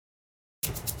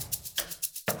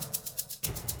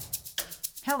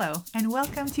Hello, and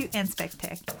welcome to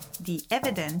InspecTech, the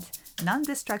evident,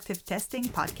 non-destructive testing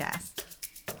podcast.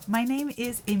 My name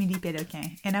is Émilie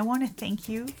Péloquin, and I want to thank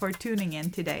you for tuning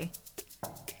in today.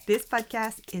 This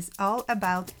podcast is all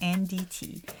about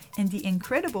NDT and the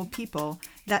incredible people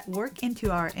that work into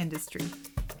our industry.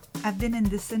 I've been in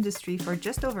this industry for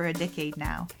just over a decade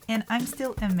now, and I'm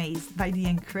still amazed by the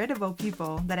incredible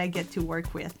people that I get to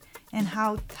work with and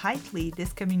how tightly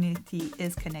this community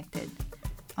is connected.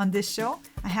 On this show,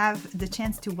 I have the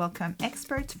chance to welcome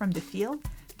experts from the field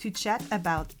to chat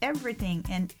about everything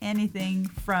and anything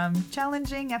from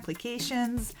challenging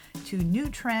applications to new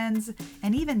trends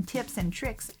and even tips and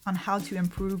tricks on how to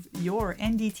improve your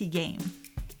NDT game.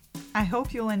 I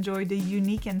hope you'll enjoy the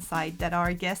unique insight that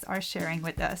our guests are sharing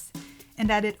with us and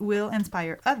that it will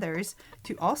inspire others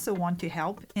to also want to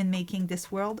help in making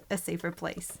this world a safer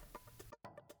place.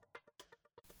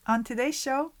 On today's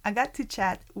show, I got to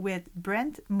chat with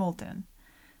Brent Moulton.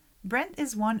 Brent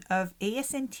is one of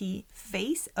ASNT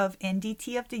Face of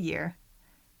NDT of the Year.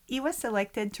 He was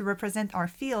selected to represent our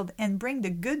field and bring the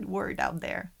good word out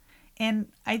there.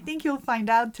 And I think you'll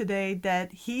find out today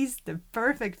that he's the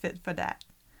perfect fit for that.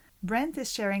 Brent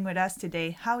is sharing with us today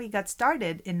how he got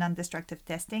started in non-destructive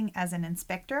testing as an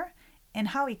inspector and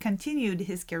how he continued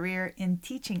his career in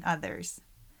teaching others.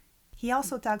 He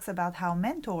also talks about how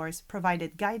mentors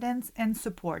provided guidance and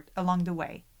support along the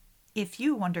way. If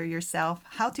you wonder yourself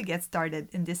how to get started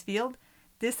in this field,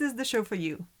 this is the show for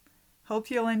you.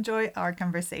 Hope you'll enjoy our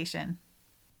conversation.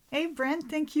 Hey Brent,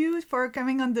 thank you for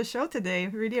coming on the show today.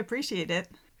 Really appreciate it.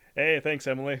 Hey, thanks,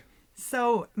 Emily.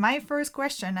 So my first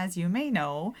question, as you may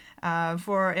know,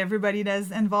 for everybody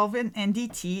that's involved in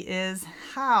NDT is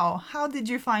how did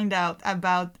you find out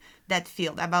about that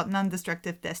field, about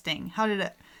non-destructive testing? How did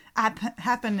it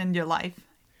happen in your life?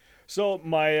 So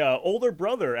my older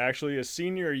brother, actually, his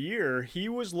senior year, he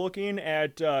was looking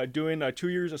at doing a 2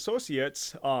 years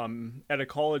associates at a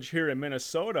college here in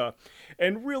Minnesota,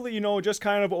 and really, just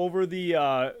kind of over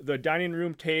the dining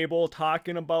room table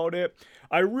talking about it,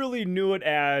 I really knew it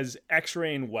as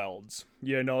X-raying welds,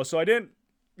 so I didn't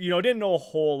know a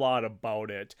whole lot about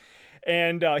it,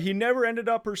 and he never ended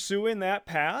up pursuing that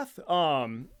path.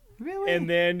 Really? And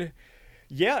then.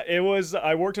 Yeah, it was.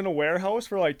 I worked in a warehouse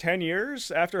for like 10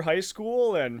 years after high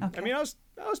school, and Okay. I mean, I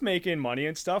was making money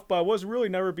and stuff, but I was really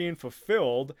never being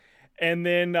fulfilled. And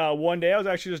then one day I was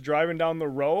actually just driving down the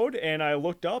road, and I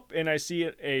looked up and I see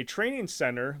a training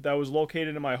center that was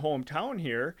located in my hometown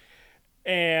here,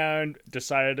 and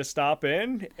decided to stop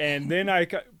in. And then I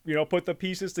put the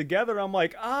pieces together. I'm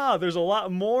like, there's a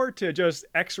lot more to just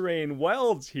X-raying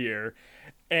welds here.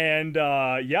 And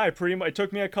it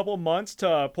took me a couple months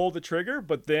to pull the trigger,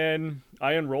 but then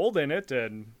I enrolled in it,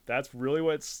 and that's really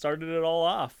what started it all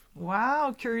off.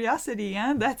 Wow, curiosity,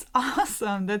 huh? That's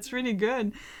awesome. That's really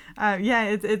good.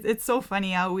 It's so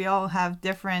funny how we all have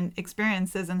different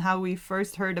experiences and how we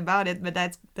first heard about it, but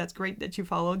that's great that you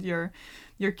followed your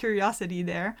curiosity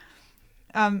there.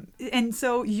 And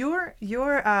so you're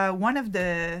one of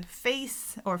the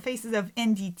faces of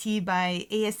NDT by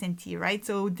ASNT, right?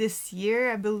 So this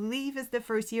year, I believe, is the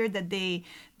first year that they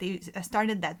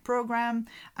started that program.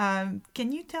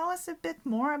 Can you tell us a bit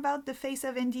more about the face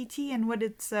of NDT and what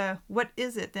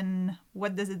is it and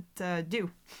what does it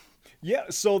do?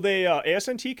 Yeah, so they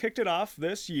ASNT kicked it off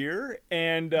this year,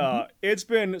 and it's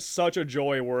been such a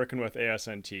joy working with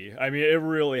ASNT. I mean, it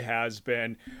really has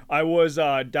been. I was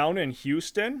down in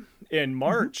Houston in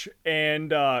March,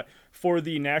 and for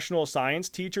the National Science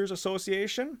Teachers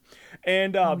Association,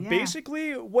 and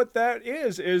basically what that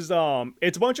is it's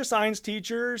a bunch of science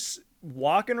teachers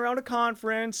walking around a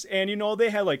conference, and they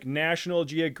had like National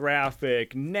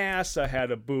Geographic, NASA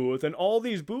had a booth, and all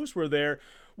these booths were there.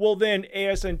 Well, then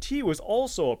ASNT was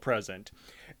also present,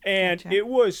 and Gotcha. It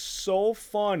was so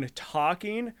fun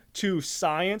talking to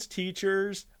science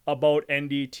teachers about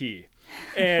NDT.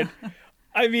 And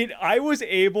I mean, I was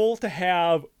able to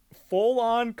have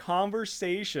full-on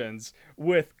conversations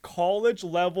with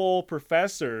college-level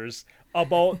professors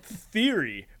about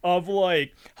theory of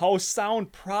like how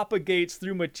sound propagates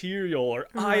through material or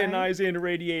Right. ionizing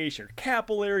radiation,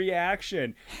 capillary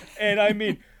action. And I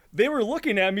mean, they were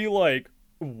looking at me like,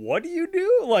 what do you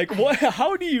do? Like, what?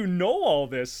 How do you know all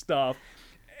this stuff?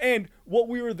 And what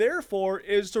we were there for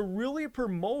is to really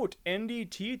promote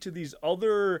NDT to these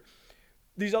other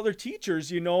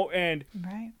teachers, and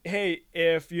Right. hey,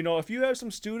 if you have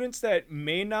some students that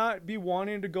may not be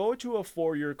wanting to go to a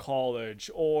 4-year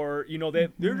college, or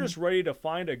they're just ready to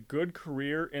find a good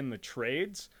career in the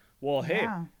trades, well, hey,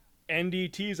 Yeah.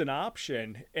 NDT is an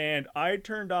option. And I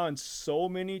turned on so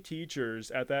many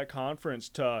teachers at that conference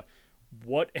to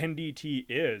what NDT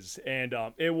is, and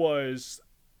it was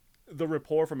the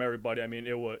rapport from everybody. I mean,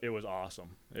 it was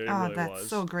awesome. It Oh, really that's was.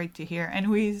 so great to hear.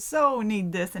 And we so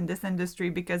need this in this industry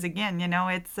because, again,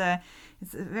 it's a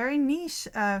very niche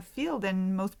field,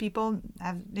 and most people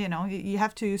have, you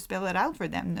have to spell it out for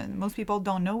them. And most people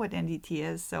don't know what NDT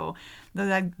is, so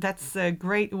that's a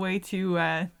great way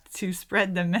to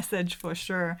spread the message for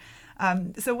sure.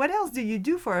 So, what else do you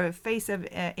do for Face of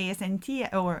ASNT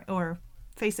or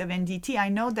Face of NDT? I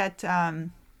know that.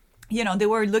 They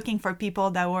were looking for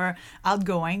people that were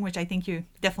outgoing, which I think you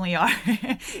definitely are,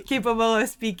 capable of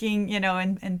speaking,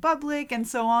 in public and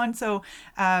so on. So,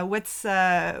 what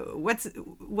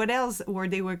else were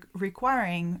they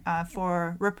requiring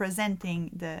for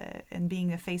representing and being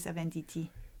the face of NDT?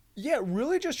 Yeah,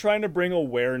 really just trying to bring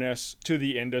awareness to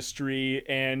the industry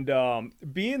and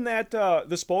being that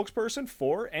the spokesperson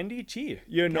for NDT.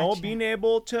 Gotcha. Being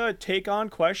able to take on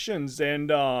questions and.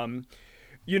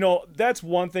 That's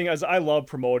one thing as I love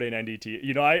promoting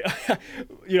NDT.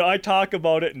 I talk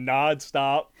about it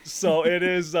nonstop. So it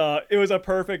was a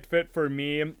perfect fit for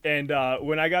me. And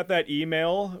when I got that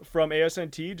email from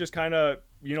ASNT, just kind of,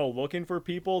 looking for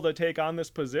people to take on this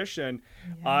position,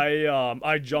 yeah.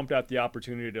 I jumped at the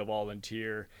opportunity to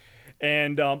volunteer.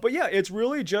 And but yeah, it's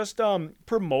really just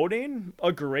promoting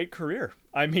a great career.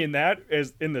 I mean, that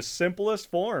is in the simplest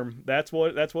form. That's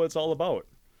what it's all about.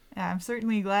 Yeah, I'm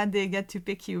certainly glad they get to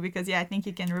pick you because, I think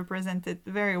you can represent it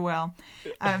very well.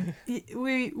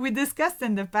 We discussed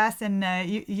in the past, and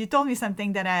you told me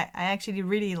something that I actually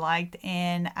really liked,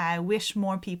 and I wish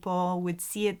more people would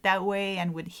see it that way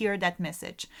and would hear that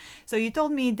message. So you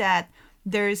told me that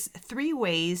there's 3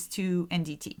 ways to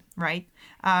NDT, right?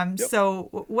 Yep. So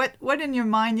what in your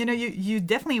mind, you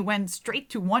definitely went straight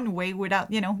to one way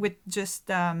without, with just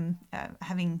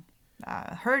having...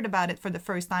 heard about it for the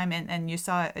first time and you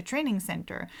saw a training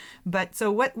center. But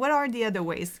so what are the other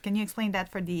ways? Can you explain that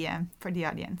for the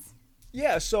audience?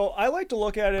 Yeah, so I like to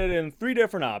look at it in 3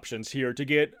 different options here to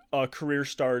get a career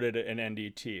started in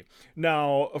NDT.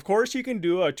 Now, of course, you can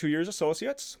do a 2 years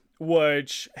associates,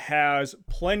 which has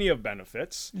plenty of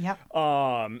benefits. Yep.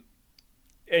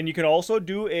 And you can also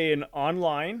do an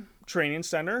online training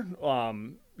center.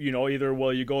 Either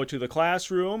will you go to the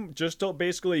classroom just to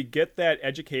basically get that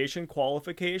education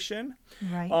qualification,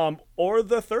 right? Or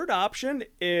the third option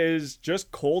is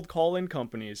just cold calling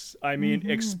companies. I mean,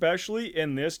 especially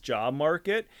in this job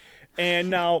market. And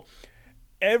now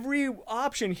every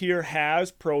option here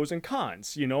has pros and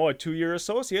cons. A 2-year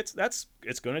associates,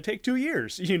 it's going to take 2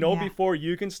 years, before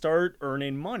you can start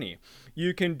earning money.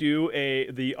 You can do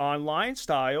the online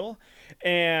style,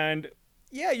 and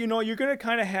yeah, you're going to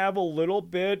kind of have a little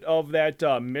bit of that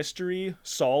mystery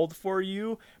solved for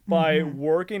you by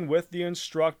working with the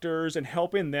instructors and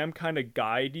helping them kind of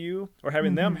guide you, or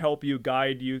having them help you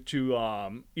guide you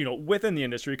to, within the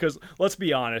industry. Because let's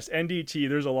be honest, NDT,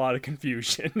 there's a lot of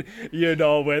confusion,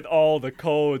 with all the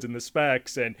codes and the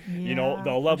specs and,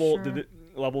 the level, the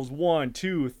levels 1,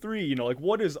 2, 3,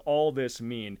 what does all this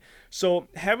mean? So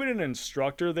having an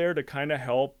instructor there to kind of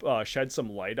help shed some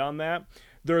light on that,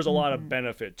 there's a lot of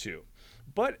benefit too.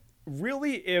 But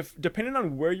really, depending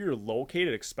on where you're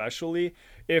located, especially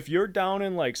if you're down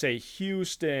in say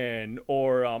Houston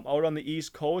or out on the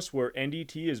East Coast where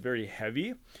NDT is very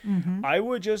heavy, I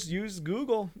would just use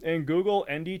Google and Google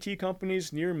NDT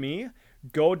companies near me,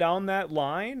 go down that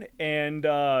line and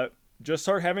just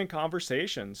start having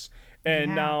conversations.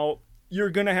 And now you're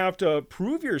going to have to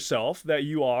prove yourself that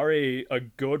you are a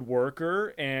good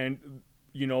worker, and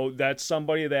that's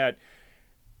somebody that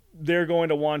they're going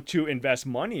to want to invest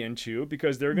money into,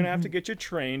 because they're going to have to get you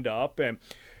trained up. And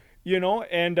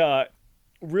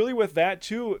really with that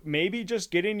too, maybe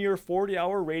just getting your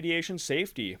 40-hour radiation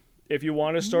safety if you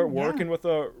want to start working with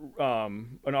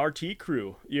an RT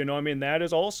crew. That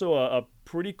is also a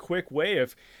pretty quick way.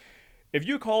 If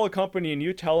you call a company and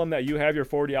you tell them that you have your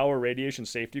 40-hour radiation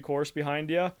safety course behind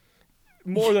you,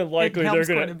 more than likely they're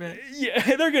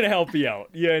gonna help you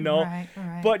out, Right.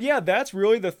 But yeah, that's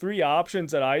really the 3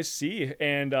 options that I see,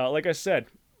 and like I said,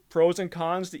 pros and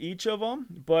cons to each of them,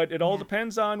 but it all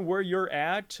depends on where you're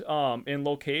at in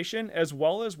location, as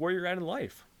well as where you're at in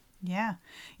life. Yeah.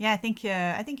 I think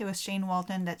it was Shane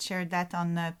Walton that shared that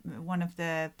on one of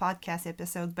the podcast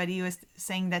episodes. But he was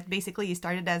saying that basically he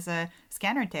started as a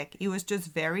scanner tech. He was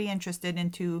just very interested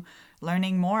into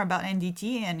learning more about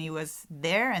NDT, and he was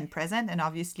there and present, and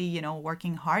obviously,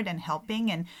 working hard and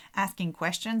helping and asking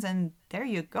questions. And there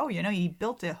you go. He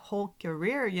built a whole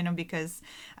career, because,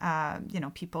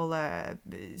 people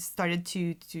started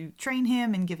to train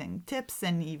him and give him tips,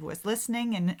 and he was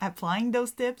listening and applying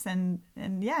those tips. And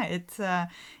yeah,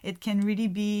 it can really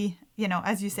be,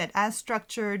 as you said, as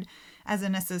structured as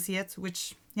an associate,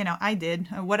 which, I did.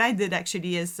 What I did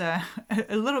actually is a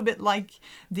little bit like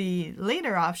the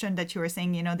later option that you were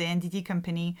saying, the NDT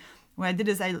company. What I did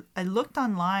is I looked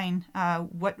online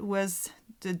what was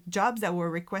the jobs that were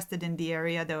requested in the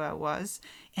area that I was,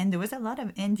 and there was a lot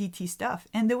of NDT stuff,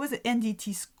 and there was an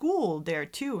NDT school there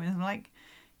too. And I'm like,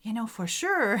 for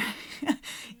sure,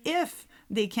 if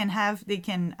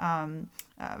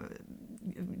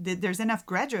there's enough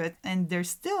graduates and there's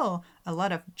still a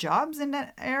lot of jobs in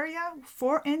that area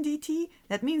for NDT,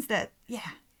 that means that,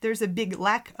 there's a big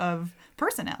lack of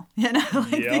personnel,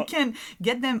 they can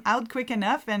get them out quick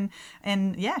enough.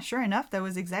 And yeah, sure enough, that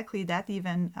was exactly that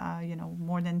even,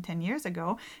 more than 10 years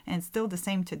ago, and still the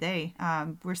same today.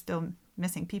 We're still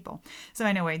missing people. So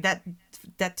anyway,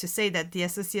 that to say that the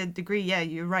associate degree, yeah,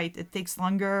 you're right, it takes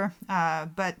longer,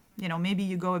 but maybe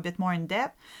you go a bit more in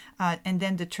depth, and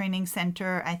then the training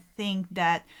center, I think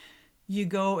that you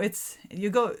go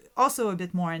also a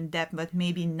bit more in depth, but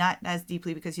maybe not as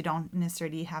deeply, because you don't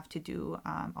necessarily have to do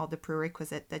all the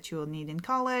prerequisite that you will need in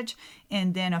college.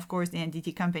 And then of course the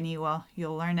NDT company, well,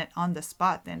 you'll learn it on the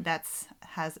spot, and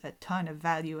has a ton of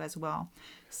value as well.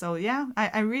 So yeah,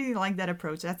 I really like that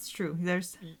approach. That's true.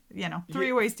 There's,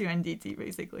 three ways to NDT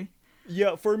basically.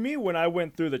 Yeah, for me, when I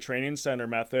went through the training center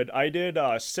method, I did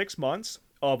 6 months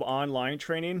of online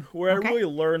training where I really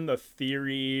learned the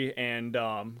theory and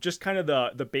just kind of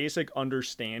the basic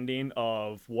understanding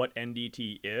of what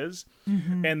NDT is.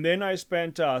 Mm-hmm. And then I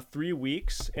spent 3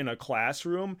 weeks in a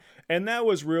classroom, and that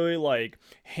was really like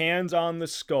hands on the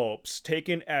scopes,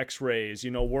 taking x-rays,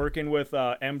 working with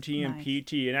MT and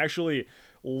PT, and actually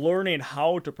learning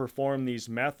how to perform these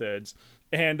methods.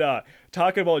 And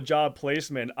talking about job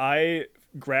placement, I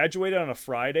graduated on a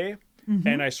Friday,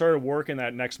 and I started working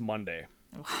that next Monday.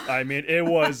 I mean, it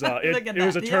was it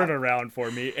was a turnaround for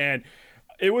me, and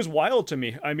it was wild to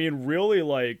me. I mean, really,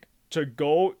 like, to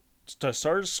go to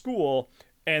start school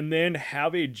and then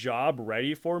have a job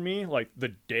ready for me like the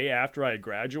day after I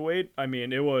graduate. I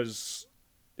mean, it was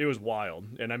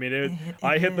wild, and I mean,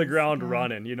 I hit the ground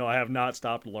running. I have not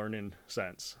stopped learning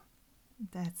since.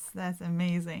 That's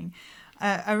amazing.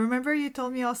 I remember you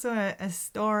told me also a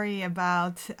story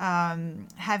about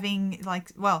having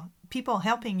people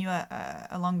helping you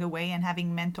along the way and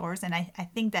having mentors. And I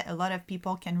think that a lot of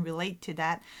people can relate to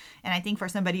that. And I think for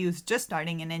somebody who's just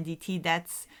starting in NDT,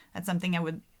 that's something I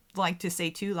would like to say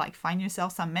too, like, find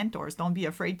yourself some mentors. Don't be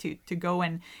afraid to go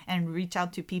and reach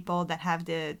out to people that have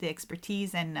the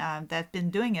expertise and that have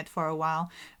been doing it for a while.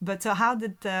 But so how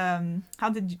did some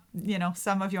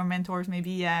of your mentors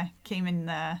maybe came in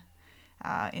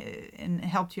and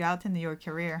helped you out in your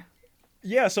career?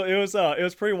 Yeah, so it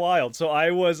was pretty wild. So I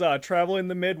was traveling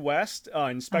the Midwest,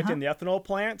 inspecting the ethanol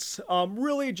plants,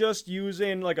 really just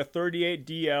using like a 38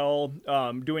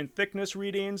 DL, doing thickness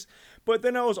readings. But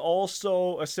then I was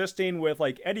also assisting with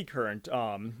like eddy current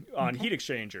on heat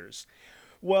exchangers.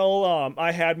 Well,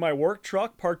 I had my work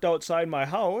truck parked outside my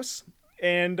house,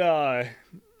 and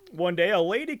one day a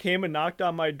lady came and knocked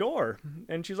on my door,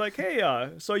 and she's like, "Hey,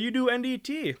 so you do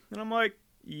NDT?" And I'm like,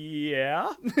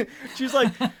 "Yeah." She's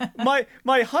like,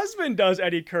 my husband does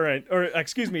eddy current, or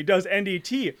excuse me, does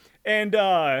NDT. And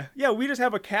yeah, we just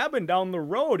have a cabin down the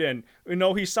road, and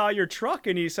he saw your truck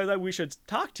and he said that we should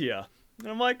talk to you. And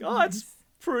I'm like, "Oh, that's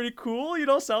pretty cool.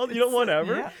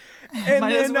 Whatever." Yeah. And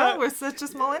Might then, as well. We're such a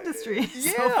small industry.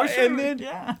 Yeah, so for sure, and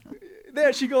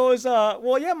then she goes,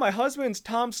 "Well, yeah, my husband's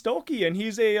Tom Stokey, and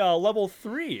he's a level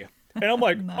 3." And I'm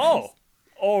like, Nice.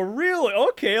 Oh, really?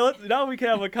 Okay, now we can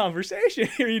have a conversation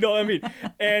here, I mean.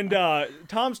 And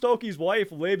Tom Stokey's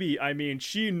wife, Libby, I mean,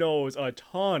 she knows a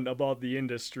ton about the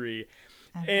industry.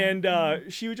 And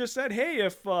she just said, "Hey,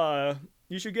 if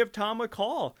you should give Tom a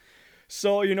call."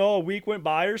 So, a week went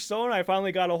by or so, and I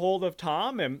finally got a hold of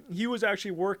Tom, and he was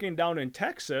actually working down in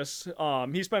Texas.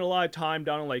 He spent a lot of time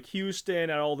down in like Houston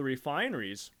at all the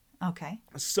refineries. Okay.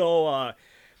 So,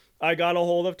 I got a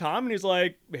hold of Tom, and he's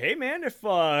like, "Hey man,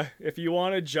 if you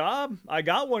want a job, I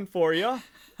got one for you."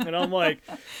 And I'm like,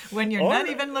 when you're not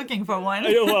even looking for one.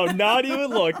 Well, not even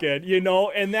looking,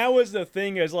 and that was the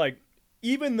thing, is like,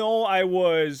 even though I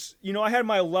was, I had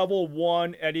my level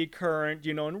 1 eddy current,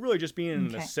 and really just being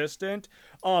an assistant,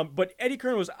 but eddy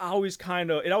current was always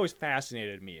it always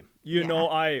fascinated me.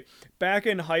 Back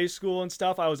in high school and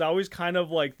stuff, I was always kind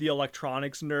of like the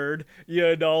electronics nerd,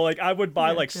 like I would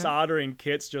buy like soldering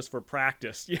kits just for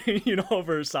practice,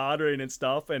 for soldering and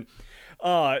stuff. And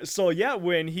so yeah,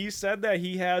 when he said that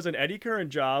he has an eddy current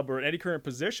job or an eddy current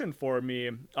position for me,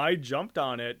 I jumped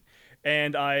on it.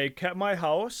 And I kept my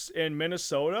house in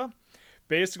Minnesota,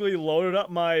 basically loaded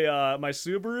up my my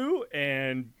Subaru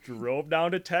and drove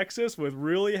down to Texas with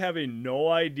really having no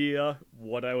idea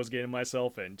what I was getting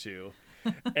myself into.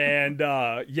 And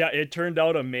it turned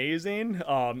out amazing.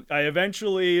 I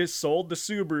eventually sold the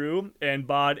Subaru and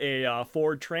bought a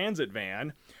Ford Transit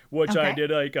van, which I did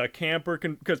like a camper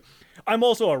because I'm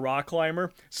also a rock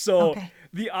climber. So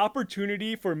the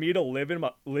opportunity for me to live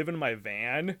in my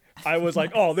van, I was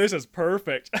like, oh, this is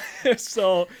perfect.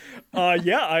 So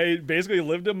I basically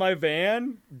lived in my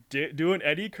van, doing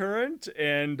eddy current,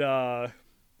 and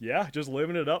just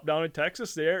living it up down in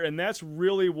Texas there. And that's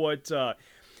really what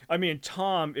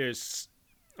Tom is.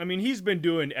 He's been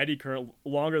doing eddy current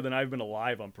longer than I've been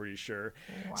alive, I'm pretty sure.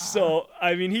 Wow. So,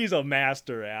 he's a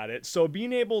master at it. So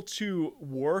being able to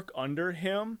work under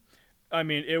him,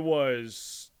 it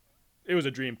was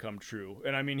a dream come true.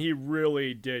 And he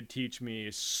really did teach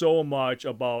me so much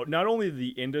about not only the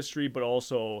industry, but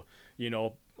also,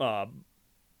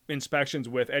 inspections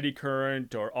with eddy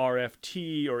current or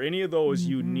RFT or any of those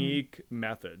unique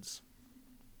methods.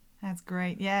 That's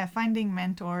great. Yeah, finding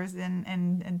mentors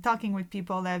and talking with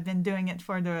people that have been doing it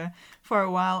for a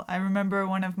while. I remember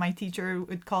one of my teachers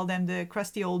would call them the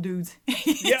crusty old dudes.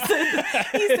 He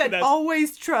said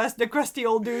always trust the crusty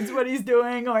old dudes, what he's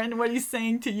doing and what he's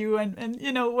saying to you. And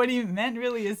what he meant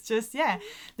really is just,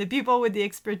 the people with the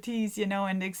expertise,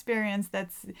 and the experience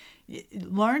that's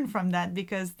learn from that,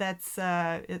 because that's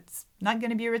it's not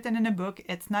going to be written in a book.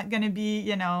 It's not going to be,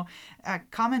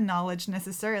 common knowledge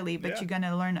necessarily, but you're going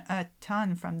to learn a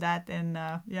ton from that. And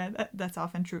that's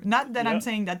often true. Not that I'm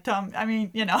saying that Tom, he's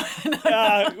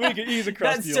a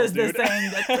crusty old dude. That's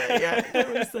just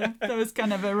the saying that was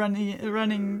kind of a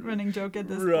running joke at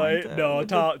this point. Right. No,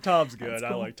 Tom's good. Cool.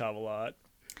 I like Tom a lot.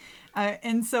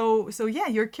 And so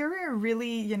your career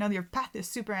really, your path is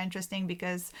super interesting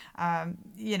because,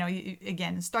 you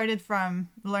again, started from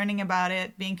learning about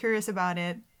it, being curious about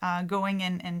it, going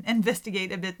in and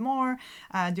investigate a bit more,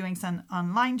 doing some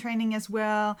online training as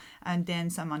well, and then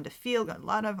some on the field, a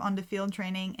lot of on the field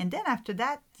training. And then after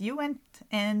that, you went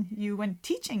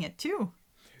teaching it too.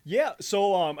 Yeah,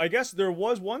 so I guess there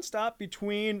was one stop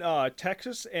between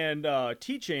Texas and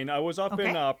teaching. I was up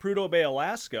in Prudhoe Bay,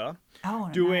 Alaska,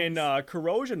 doing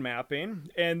corrosion mapping,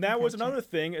 and that was another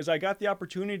thing is I got the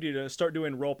opportunity to start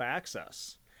doing rope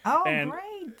access. Oh, and, great!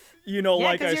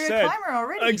 Like I said, a climber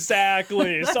already.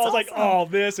 Exactly. So I was awesome. like, oh,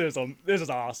 this is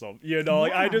awesome.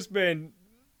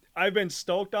 I've been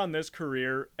stoked on this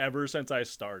career ever since I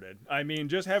started.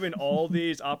 Just having all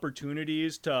these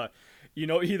opportunities to,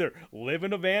 either live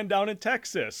in a van down in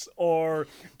Texas or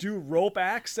do rope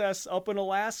access up in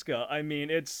Alaska.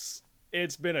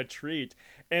 It's been a treat.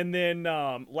 And then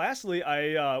lastly,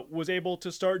 I was able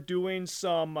to start doing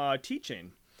some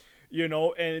teaching,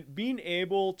 and being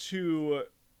able to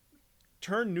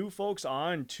turn new folks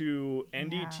on to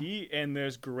NDT and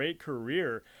this great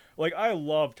career. Like, I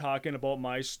love talking about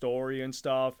my story and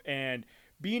stuff, and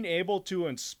being able to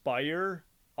inspire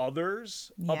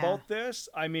others about this.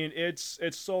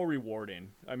 It's so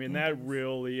rewarding. That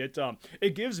really,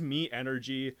 it gives me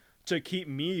energy to keep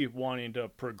me wanting to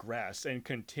progress and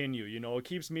continue. It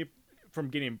keeps me from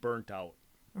getting burnt out.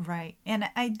 Right. And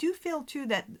I do feel too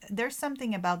that there's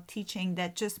something about teaching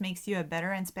that just makes you a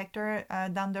better inspector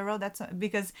down the road. That's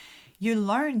because you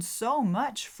learn so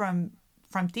much from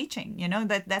teaching,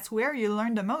 that's where you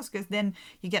learn the most, because then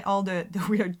you get all the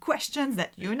weird questions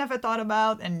that you never thought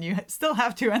about and you still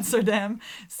have to answer them.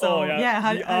 So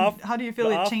how do you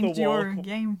feel it changed your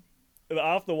game? The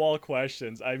off the wall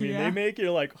questions. They make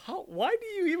you like, why do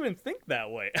you even think that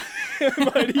way?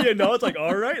 But it's like,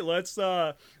 all right, let's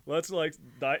like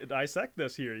dissect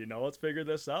this here. Let's figure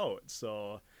this out.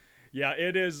 So yeah,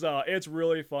 it is. It's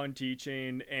really fun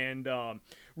teaching and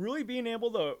really being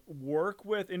able to work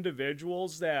with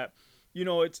individuals that,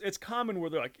 it's common where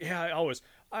they're like,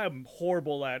 I'm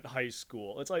horrible at high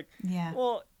school. It's like,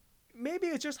 well, maybe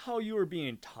it's just how you were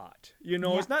being taught.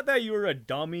 It's not that you were a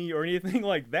dummy or anything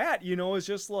like that. It's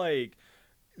just like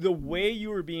the way you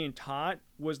were being taught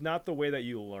was not the way that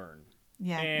you learn.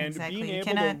 Yeah, and exactly. being You able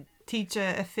cannot teach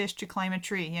a fish to climb a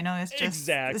tree. It's just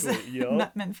Exactly. it's Yep.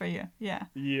 not meant for you. Yeah.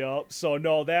 Yep. So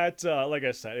no, that like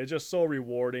I said, it's just so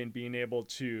rewarding being able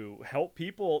to help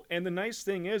people. And the nice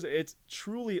thing is, it's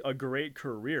truly a great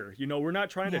career. We're not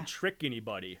trying to Yeah. trick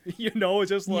anybody. It's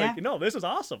just like, Yeah. no, this is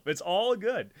awesome. It's all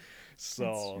good. That's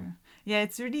So true. Yeah,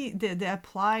 it's really the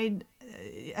applied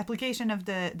application of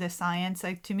the science.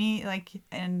 Like to me,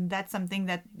 and that's something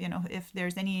that if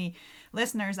there's any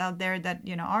listeners out there that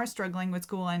are struggling with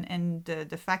school and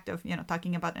the fact of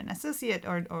talking about an associate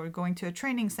or going to a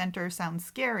training center sounds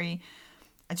scary.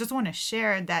 I just want to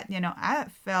share that I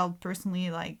felt personally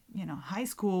like high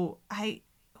school I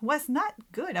was not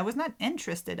good. I was not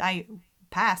interested. I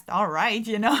passed all right,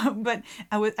 but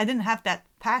I didn't have that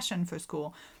passion for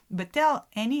school. But tell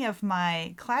any of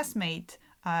my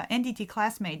NDT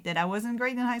classmate that I wasn't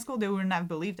great in high school, they wouldn't have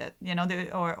believed it.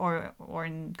 Or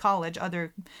in college,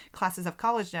 other classes of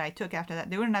college that I took after that,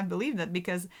 they wouldn't have believed it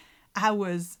because I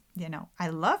was, I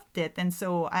loved it. And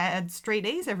so I had straight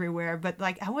A's everywhere, but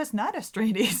I was not a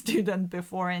straight A student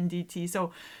before NDT.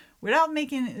 So without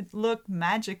making it look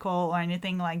magical or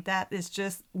anything like that, it's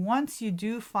just once you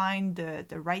do find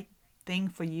the right thing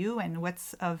for you and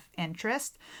what's of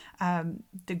interest,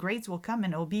 the grades will come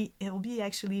and it'll be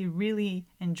actually really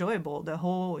enjoyable, the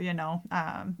whole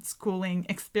schooling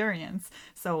experience.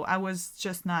 So I was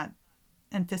just not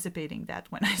anticipating that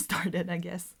when I started, I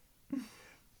guess.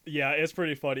 yeah, it's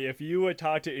pretty funny. If you would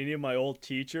talk to any of my old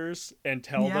teachers and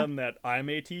tell Yeah. them that I'm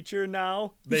a teacher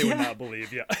now, they Yeah. would not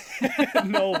believe you.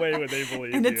 No way would they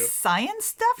believe And you. it's science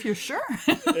stuff, you're sure?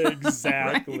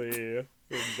 Exactly.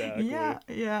 Exactly.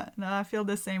 Yeah. No, I feel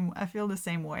the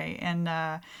same way. And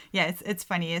it's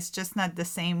funny. It's just not the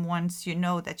same once you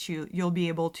know that you'll be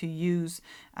able to use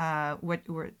what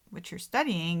you're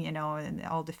studying, and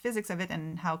all the physics of it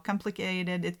and how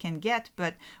complicated it can get.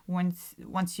 But once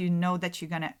you know that you're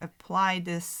gonna apply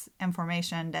this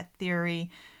information, that theory,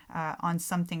 on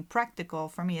something practical,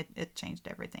 for me it changed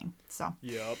everything. So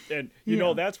Yep. And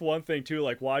Yeah. that's one thing too,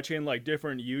 like watching like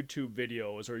different YouTube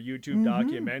videos or YouTube Mm-hmm.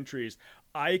 documentaries,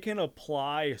 I can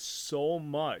apply so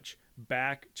much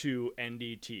back to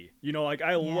NDT.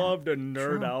 I love to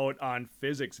nerd true. out on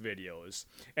physics videos.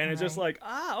 And it's just Right.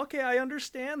 like, okay, I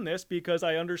understand this because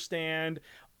I understand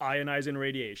ionizing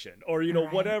radiation or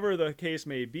Right. whatever the case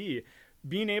may be.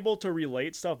 Being able to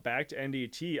relate stuff back to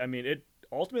NDT, I mean, it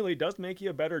ultimately does make you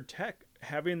a better tech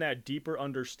having that deeper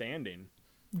understanding.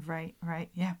 Right.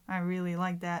 Yeah, I really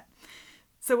like that.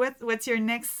 So what's your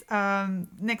next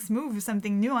move?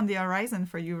 Something new on the horizon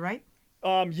for you, right?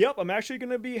 Yep, I'm actually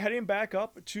going to be heading back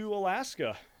up to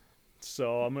Alaska.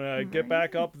 So I'm going to get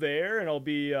back up there and I'll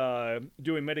be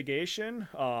doing mitigation,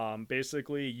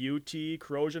 basically UT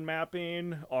corrosion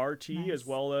mapping, RT, as Nice.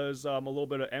 well as a little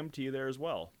bit of MT there as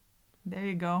well. There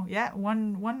you go. Yeah,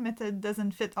 one method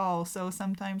doesn't fit all, so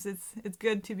sometimes it's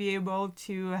good to be able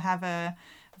to have a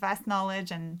vast knowledge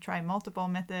and try multiple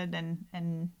method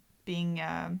and being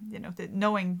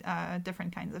knowing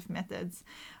different kinds of methods.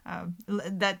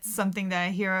 That's something that I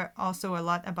hear also a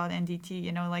lot about NDT.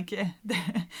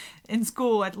 In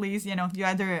school at least, you're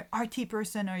either a RT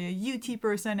person or you're a UT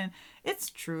person, and it's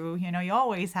true. You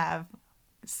always have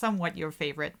somewhat your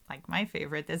favorite. Like my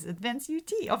favorite is Advanced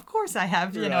UT. Of course I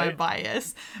have a Right.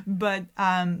 bias, but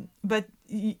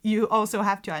you also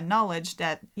have to acknowledge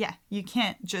that you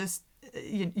can't just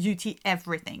UT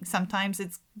everything. Sometimes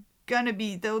it's gonna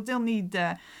be they'll need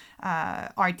the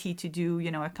RT to do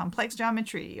a complex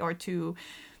geometry or to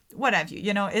what have you.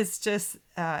 It's just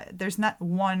there's not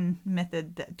one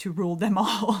method to rule them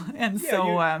all. And Yeah,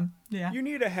 so You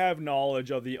need to have knowledge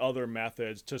of the other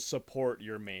methods to support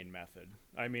your main method.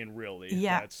 I mean, really.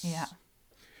 Yeah, That's... yeah.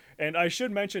 And I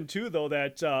should mention, too, though,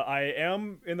 that I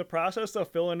am in the process of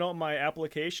filling out my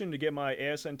application to get my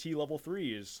ASNT level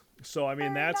 3s. So, I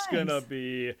mean, Very that's nice. going to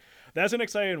be... That's an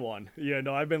exciting one.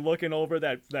 I've been looking over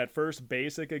that first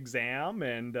basic exam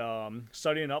and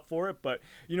studying up for it. But,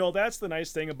 that's the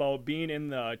nice thing about being in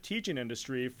the teaching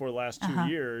industry for the last 2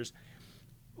 years.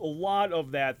 A lot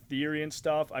of that theory and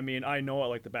stuff, I mean, I know it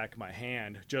like the back of my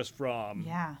hand just from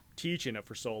teaching it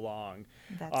for so long.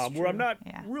 That's where I'm true. not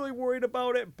Yeah. really worried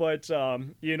about it, but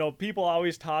people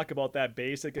always talk about that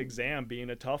basic exam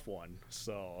being a tough one.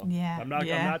 So Yeah, I'm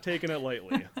not taking it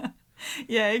lightly.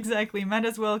 Yeah, exactly. Might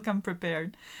as well come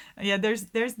prepared. Yeah, there's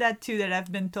that too that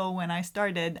I've been told when I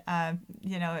started.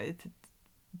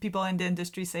 People in the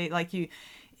industry say like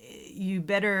you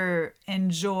better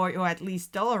enjoy or at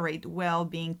least tolerate well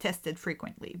being tested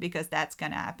frequently because that's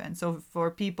gonna happen. So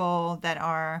for people that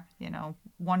are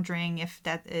wondering if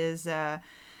that is a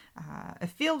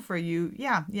field for you,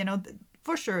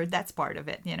 for sure that's part of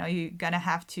it. You're gonna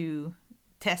have to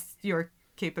test your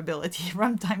capability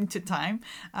from time to time.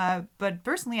 But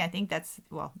personally, I think that's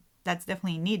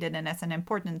definitely needed, and that's an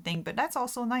important thing. But that's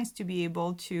also nice to be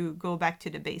able to go back to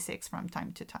the basics from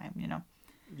time to time, you know?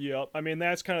 Yep. I mean,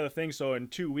 that's kind of the thing. So in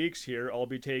 2 weeks here, I'll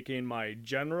be taking my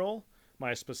general,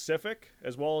 my specific,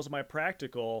 as well as my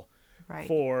practical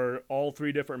for all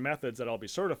 3 different methods that I'll be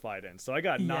certified in. So I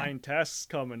got 9 tests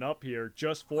coming up here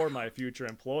just for my future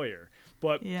employer.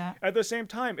 But at the same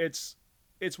time, it's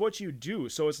what you do.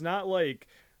 So it's not like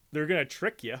they're going to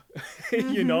trick you.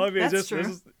 You know, I mean, it's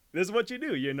just, this is what you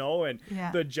do, you know, and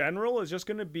the general is just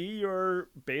going to be your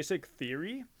basic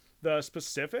theory. The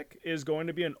specific is going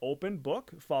to be an open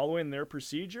book following their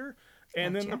procedure.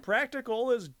 And then the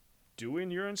practical is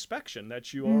doing your inspection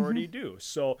that you already do.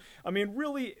 So, I mean,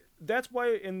 really, that's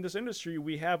why in this industry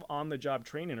we have on-the-job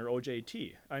training, or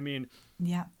OJT. I mean,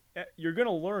 you're going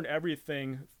to learn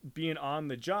everything being on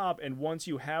the job. And once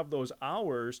you have those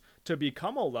hours to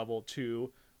become a level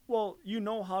 2, well, you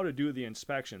know how to do the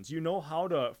inspections. You know how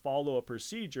to follow a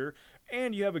procedure,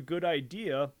 and you have a good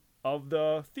idea of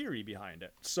the theory behind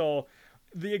it. So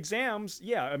the exams,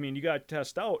 I mean, you got to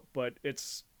test out, but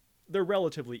they're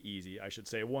relatively easy, I should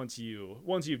say, once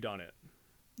you've done it.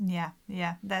 Yeah,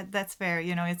 that's fair.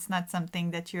 You know, it's not something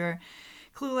that you're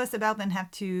clueless about and have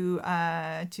to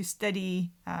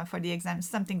study for the exam. It's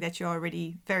something that you're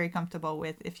already very comfortable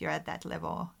with if you're at that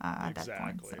level at that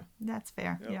point. So that's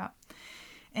fair. Yep. Yeah.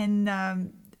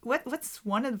 And what's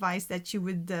one advice that you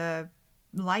would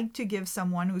like to give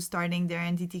someone who's starting their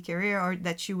NDT career, or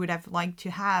that you would have liked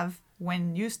to have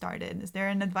when you started? Is there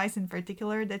an advice in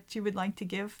particular that you would like to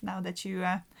give now that you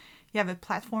have a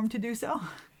platform to do so?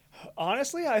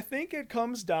 Honestly, I think it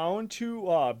comes down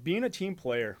to being a team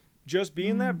player. Just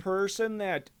being that person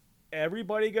that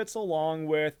everybody gets along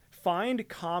with. Find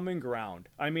common ground.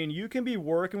 I mean, you can be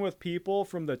working with people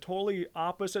from the totally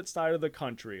opposite side of the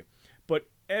country, but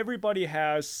everybody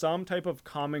has some type of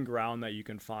common ground that you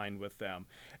can find with them.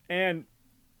 And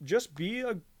just be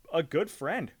a good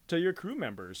friend to your crew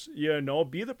members. You know,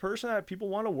 be the person that people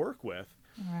want to work with.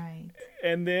 Right.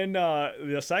 And then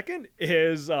the second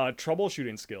is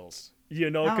troubleshooting skills. You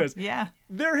know, because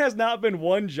there has not been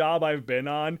one job I've been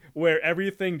on where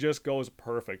everything just goes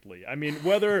perfectly. I mean,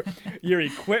 whether your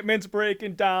equipment's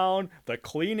breaking down, the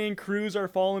cleaning crews are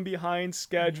falling behind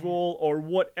schedule, or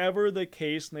whatever the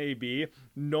case may be,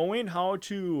 knowing how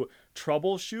to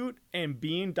troubleshoot and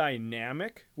being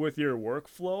dynamic with your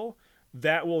workflow,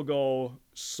 that will go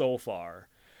so far.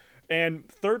 And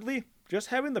thirdly, just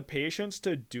having the patience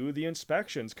to do the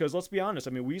inspections, because let's be honest,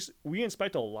 I mean, we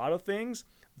inspect a lot of things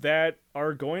that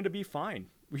are going to be fine.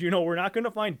 You know, we're not going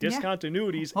to find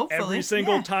discontinuities every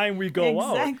single time we go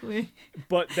out. Exactly.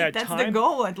 But that's the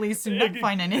goal, at least, to not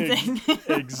find anything.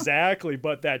 Exactly.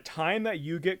 But that time that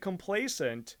you get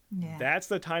complacent, that's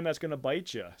the time that's going to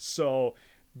bite you. So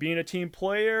being a team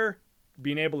player,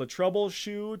 being able to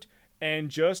troubleshoot, and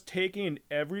just taking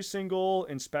every single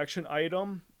inspection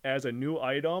item as a new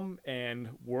item and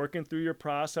working through your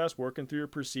process, working through your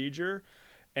procedure,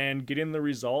 and getting the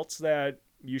results that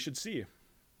you should see.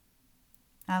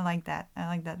 I like that. I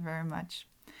like that very much.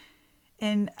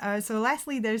 And so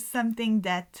lastly, there's something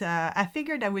that I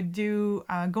figured I would do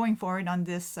going forward on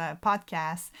this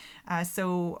podcast.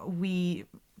 So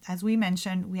as we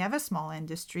mentioned, we have a small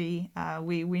industry.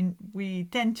 We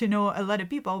tend to know a lot of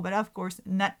people, but of course,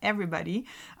 not everybody.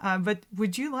 But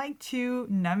would you like to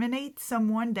nominate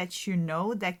someone that you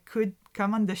know that could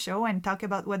come on the show and talk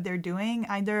about what they're doing,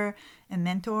 either a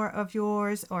mentor of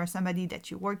yours or somebody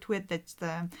that you worked with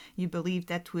that you believe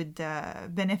that would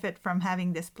benefit from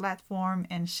having this platform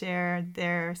and share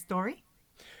their story?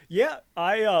 Yeah,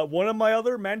 I one of my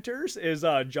other mentors is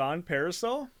John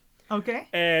Pariseau. Okay.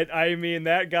 And I mean,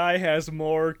 that guy has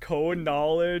more code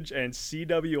knowledge and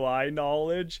CWI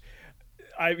knowledge.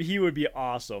 He would be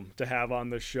awesome to have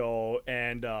on the show,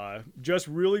 and just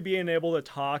really being able to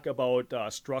talk about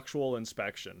structural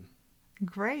inspection.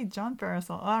 Great, John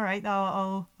Pariseau. All right,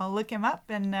 I'll look him up,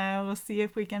 and we'll see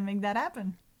if we can make that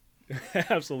happen.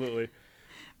 Absolutely.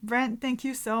 Brent, thank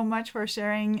you so much for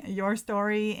sharing your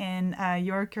story and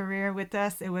your career with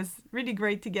us. It was really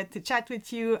great to get to chat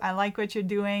with you. I like what you're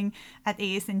doing at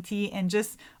AS&T and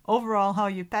just overall how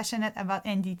you're passionate about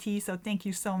NDT. So thank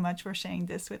you so much for sharing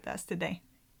this with us today.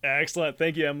 Excellent.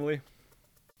 Thank you, Emily.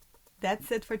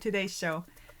 That's it for today's show.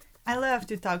 I love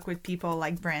to talk with people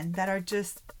like Brent that are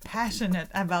just passionate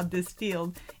about this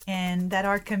field and that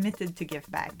are committed to give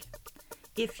back.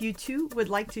 If you too would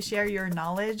like to share your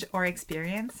knowledge or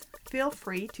experience, feel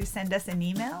free to send us an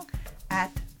email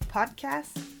at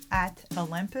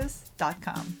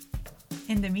podcast@olympus.com.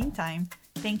 In the meantime,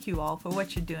 thank you all for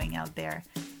what you're doing out there.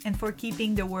 and for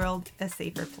keeping the world a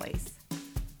safer place.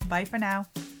 Bye for now.